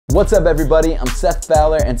What's up everybody, I'm Seth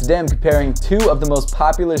Fowler and today I'm comparing two of the most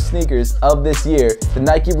popular sneakers of this year, the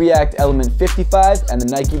Nike React Element 55 and the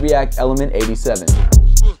Nike React Element 87.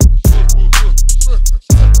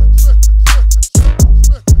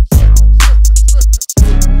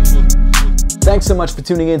 Thanks so much for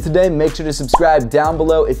tuning in today. Make sure to subscribe down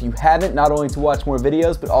below if you haven't, not only to watch more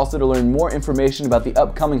videos, but also to learn more information about the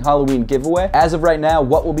upcoming Halloween giveaway. As of right now,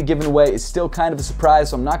 what will be given away is still kind of a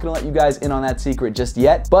surprise, so I'm not gonna let you guys in on that secret just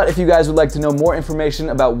yet. But if you guys would like to know more information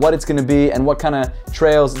about what it's gonna be and what kind of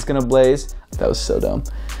trails it's gonna blaze, that was so dumb.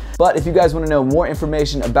 But if you guys want to know more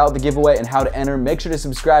information about the giveaway and how to enter, make sure to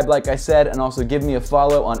subscribe like I said, and also give me a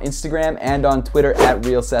follow on Instagram and on Twitter at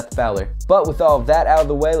RealSethFowler. But with all of that out of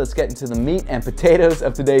the way, let's get into the meat and potatoes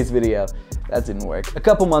of today's video. That didn't work. A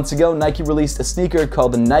couple months ago, Nike released a sneaker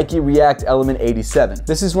called the Nike React Element 87.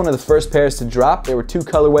 This is one of the first pairs to drop. There were two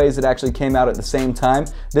colorways that actually came out at the same time.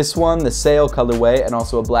 This one, the sail colorway, and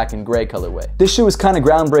also a black and gray colorway. This shoe was kind of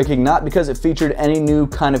groundbreaking, not because it featured any new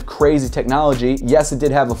kind of crazy technology. Yes, it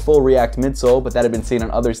did have a full React midsole, but that had been seen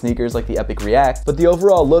on other sneakers like the Epic React. But the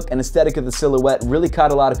overall look and aesthetic of the silhouette really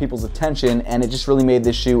caught a lot of people's attention, and it just really made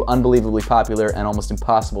this shoe unbelievably popular and almost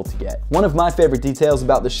impossible to get. One of my favorite details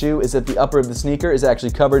about the shoe is that the upper of the sneaker is actually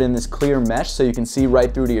covered in this clear mesh, so you can see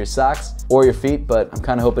right through to your socks or your feet, but I'm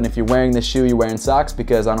kind of hoping if you're wearing this shoe, you're wearing socks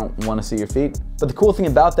because I don't want to see your feet. But the cool thing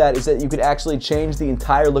about that is that you could actually change the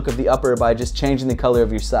entire look of the upper by just changing the color of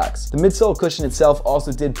your socks. The midsole cushion itself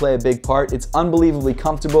also did play a big part. It's unbelievably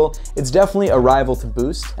comfortable. It's definitely a rival to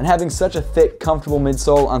Boost, and having such a thick, comfortable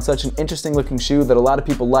midsole on such an interesting looking shoe that a lot of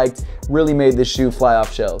people liked really made this shoe fly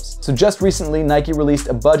off shelves. So just recently, Nike released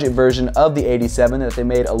a budget version of the 87 that they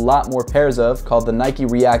made a lot more pairs of, called the Nike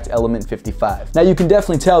React Element 55. Now you can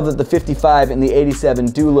definitely tell that the 55 and the 87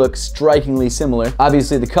 do look strikingly similar.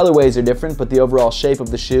 Obviously the colorways are different, but the overall shape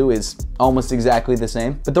of the shoe is almost exactly the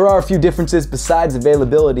same. But there are a few differences besides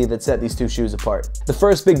availability that set these two shoes apart. The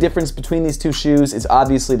first big difference between these two shoes is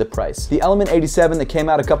obviously the price. The Element 87 that came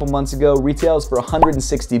out a couple months ago retails for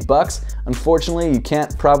 160 bucks. Unfortunately, you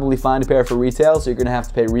can't probably find a pair for retail, so you're gonna have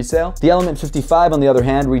to pay resale. The Element 55, on the other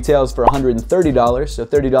hand, retails for $130, so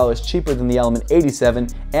 $30 cheaper than the Element 87,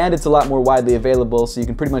 and it's a lot more widely available, so you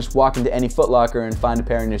can pretty much walk into any Foot Locker and find a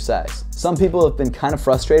pair in your size. Some people have been kind of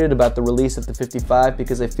frustrated about the release of the 55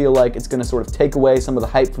 because they feel like it's gonna sort of take away some of the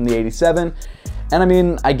hype from the 87. And I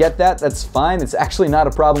mean, I get that, that's fine. It's actually not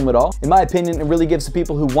a problem at all. In my opinion, it really gives the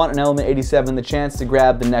people who want an Element 87 the chance to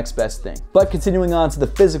grab the next best thing. But continuing on to the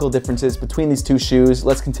physical differences between these two shoes,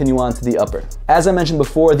 let's continue on to the upper. As I mentioned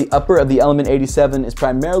before, the upper of the Element 87 is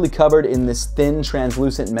primarily covered in this thin,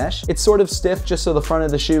 translucent mesh. It's sort of stiff just so the front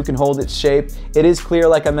of the shoe can hold its shape. It is clear,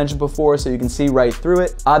 like I mentioned before, so you can see right through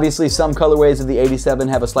it. Obviously, some colorways of the 87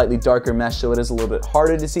 have a slightly darker mesh, so it is a little bit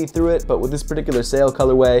harder to see through it, but with this particular sail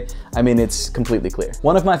colorway, I mean, it's completely clear.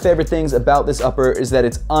 One of my favorite things about this upper is that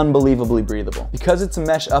it's unbelievably breathable. Because it's a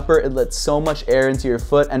mesh upper, it lets so much air into your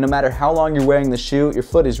foot, and no matter how long you're wearing the shoe, your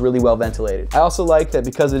foot is really well ventilated. I also like that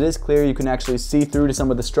because it is clear, you can actually see through to some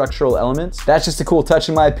of the structural elements. That's just a cool touch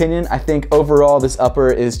in my opinion. I think overall this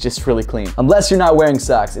upper is just really clean. Unless you're not wearing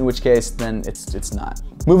socks, in which case then it's not.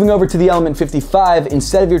 Moving over to the Element 55,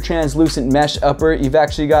 instead of your translucent mesh upper, you've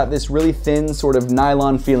actually got this really thin sort of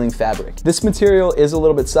nylon feeling fabric. This material is a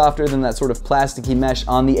little bit softer than that sort of plasticky mesh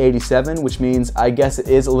on the 87, which means I guess it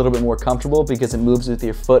is a little bit more comfortable because it moves with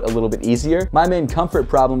your foot a little bit easier. My main comfort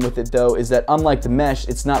problem with it though is that unlike the mesh,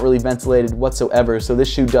 it's not really ventilated whatsoever, so this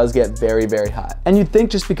shoe does get very, very hot. And you'd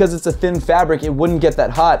think just because it's a thin fabric, it wouldn't get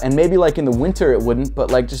that hot, and maybe like in the winter it wouldn't,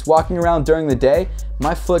 but like just walking around during the day,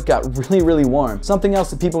 my foot got really, really warm. Something else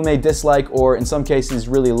that people may dislike, or in some cases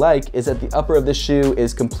really like, is that the upper of this shoe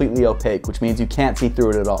is completely opaque, which means you can't see through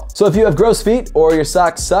it at all. So if you have gross feet or your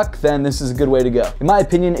socks suck, then this is a good way to go. In my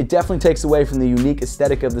opinion, it definitely takes away from the unique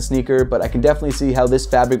aesthetic of the sneaker, but I can definitely see how this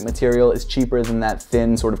fabric material is cheaper than that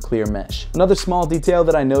thin sort of clear mesh. Another small detail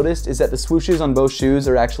that I noticed is that the swooshes on both shoes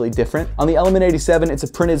are actually different. On the Element 87, it's a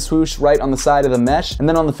printed swoosh right on the side of the mesh, and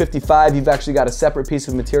then on the 55, you've actually got a separate piece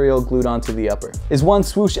of material glued onto the upper. Is one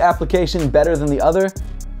swoosh application better than the other?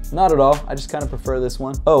 Not at all, I just kind of prefer this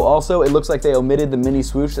one. Oh, also, it looks like they omitted the mini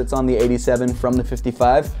swoosh that's on the 87 from the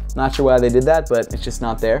 55. Not sure why they did that, but it's just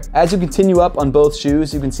not there. As you continue up on both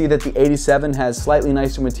shoes, you can see that the 87 has slightly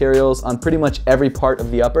nicer materials on pretty much every part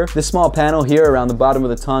of the upper. This small panel here around the bottom of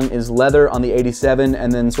the tongue is leather on the 87,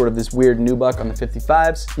 and then sort of this weird nubuck on the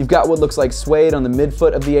 55s. You've got what looks like suede on the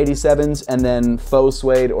midfoot of the 87s, and then faux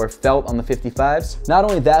suede or felt on the 55s. Not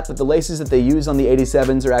only that, but the laces that they use on the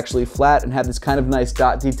 87s are actually flat and have this kind of nice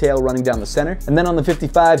dot detail detail running down the center. And then on the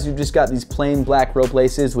 55s, you've just got these plain black rope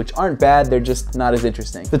laces, which aren't bad, they're just not as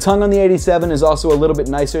interesting. The tongue on the 87 is also a little bit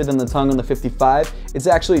nicer than the tongue on the 55. It's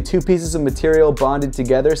actually two pieces of material bonded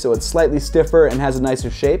together, so it's slightly stiffer and has a nicer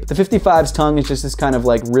shape. The 55's tongue is just this kind of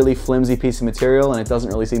like really flimsy piece of material, and it doesn't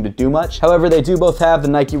really seem to do much. However, they do both have the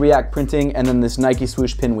Nike React printing and then this Nike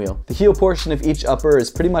swoosh pinwheel. The heel portion of each upper is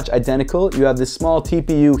pretty much identical. You have this small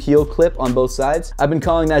TPU heel clip on both sides. I've been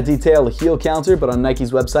calling that detail a heel counter, but on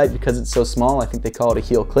Nike's website, because it's so small, I think they call it a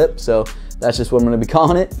heel clip, so that's just what I'm gonna be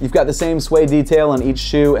calling it. You've got the same suede detail on each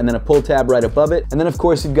shoe and then a pull tab right above it. And then of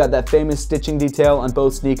course you've got that famous stitching detail on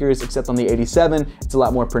both sneakers, except on the 87, it's a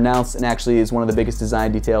lot more pronounced and actually is one of the biggest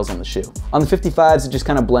design details on the shoe. On the 55s, it just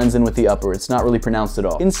kind of blends in with the upper. It's not really pronounced at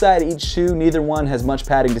all. Inside each shoe, neither one has much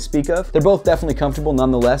padding to speak of. They're both definitely comfortable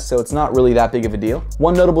nonetheless, so it's not really that big of a deal.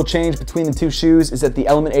 One notable change between the two shoes is that the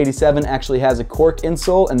Element 87 actually has a cork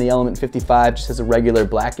insole and the Element 55 just has a regular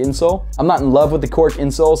black insole. I'm not in love with the cork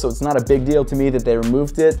insole, so it's not a big deal to me that they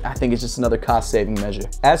removed it. I think it's just another cost-saving measure.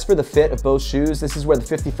 As for the fit of both shoes, this is where the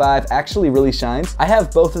 55 actually really shines. I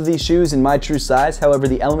have both of these shoes in my true size, however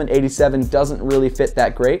the Element 87 doesn't really fit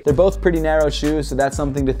that great. They're both pretty narrow shoes, so that's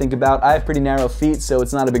something to think about. I have pretty narrow feet, so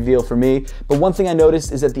it's not a big deal for me, but one thing I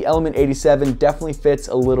noticed is that the Element 87 definitely fits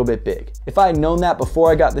a little bit big. If I had known that before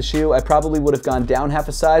I got the shoe, I probably would have gone down half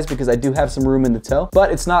a size because I do have some room in the toe, but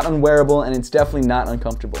it's not unwearable and it's definitely not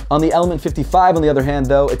uncomfortable. On the Element 55, on the other hand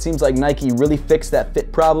though, it seems like Nike really fixed that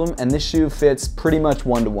fit problem, and this shoe fits pretty much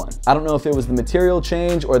one-to-one. I don't know if it was the material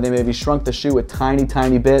change or they maybe shrunk the shoe a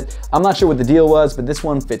tiny bit. I'm not sure what the deal was, but this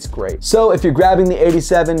one fits great. So if you're grabbing the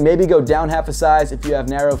 87, maybe go down half a size if you have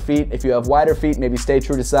narrow feet. If you have wider feet, maybe stay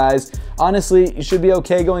true to size. Honestly, you should be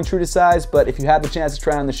okay going true to size, but if you have the chance to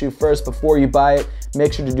try on the shoe first before you buy it,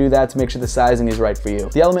 make sure to do that to make sure the sizing is right for you.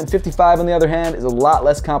 The Element 55, on the other hand, is a lot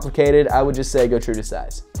less complicated. I would just say go true to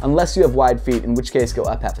size. Unless you have wide feet, in which case go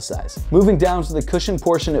up half a size. Moving down to the cushion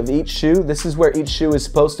portion of each shoe, this is where each shoe is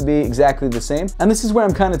supposed to be exactly the same. And this is where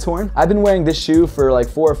I'm kind of torn. I've been wearing this shoe for like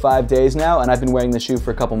 4 or 5 days now, and I've been wearing this shoe for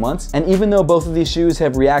a couple months. And even though both of these shoes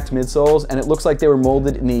have React midsoles, and it looks like they were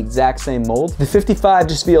molded in the exact same mold, the 55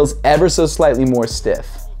 just feels ever so slightly more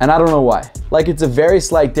stiff. And I don't know why. Like, it's a very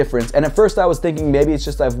slight difference, and at first I was thinking maybe it's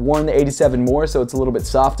just I've worn the 87 more, so it's a little bit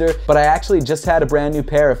softer, but I actually just had a brand new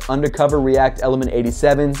pair of undercover React Element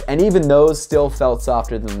 87s, and even those still felt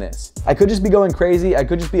softer than this. I could just be going crazy, I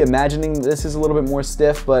could just be imagining this is a little bit more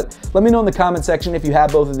stiff, but let me know in the comment section if you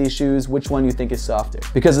have both of these shoes, which one you think is softer.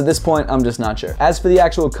 Because at this point, I'm just not sure. As for the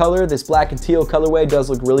actual color, this black and teal colorway does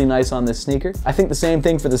look really nice on this sneaker. I think the same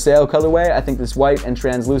thing for the sail colorway. I think this white and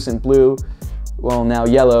translucent blue, well now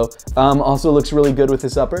yellow, also looks really good with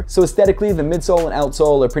this upper. So aesthetically, the midsole and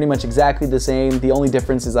outsole are pretty much exactly the same. The only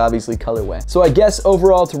difference is obviously colorway. So I guess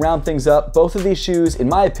overall, to round things up, both of these shoes, in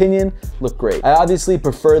my opinion, look great. I obviously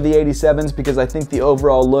prefer the 87s because I think the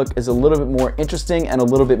overall look is a little bit more interesting and a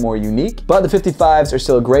little bit more unique, but the 55s are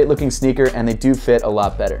still a great looking sneaker and they do fit a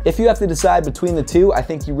lot better. If you have to decide between the two, I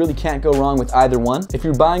think you really can't go wrong with either one. If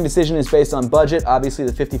your buying decision is based on budget, obviously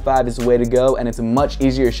the 55 is the way to go and it's a much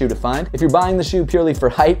easier shoe to find. If you're buying the shoe purely for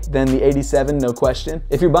height, then the 87, no question.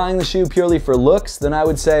 If you're buying the shoe purely for looks, then I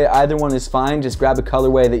would say either one is fine. Just grab a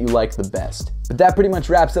colorway that you like the best. But that pretty much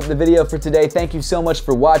wraps up the video for today. Thank you so much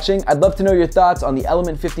for watching. I'd love to know your thoughts on the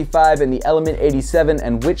Element 55 and the Element 87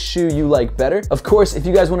 and which shoe you like better. Of course, if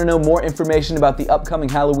you guys want to know more information about the upcoming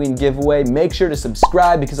Halloween giveaway, make sure to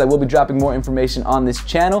subscribe because I will be dropping more information on this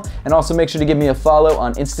channel. And also make sure to give me a follow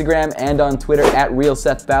on Instagram and on Twitter at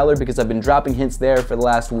 @RealSethFowler because I've been dropping hints there for the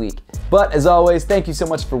last week. But as always, thank you so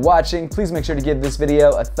much for watching. Please make sure to give this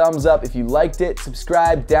video a thumbs up if you liked it,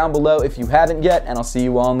 subscribe down below if you haven't yet, and I'll see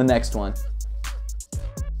you all in the next one.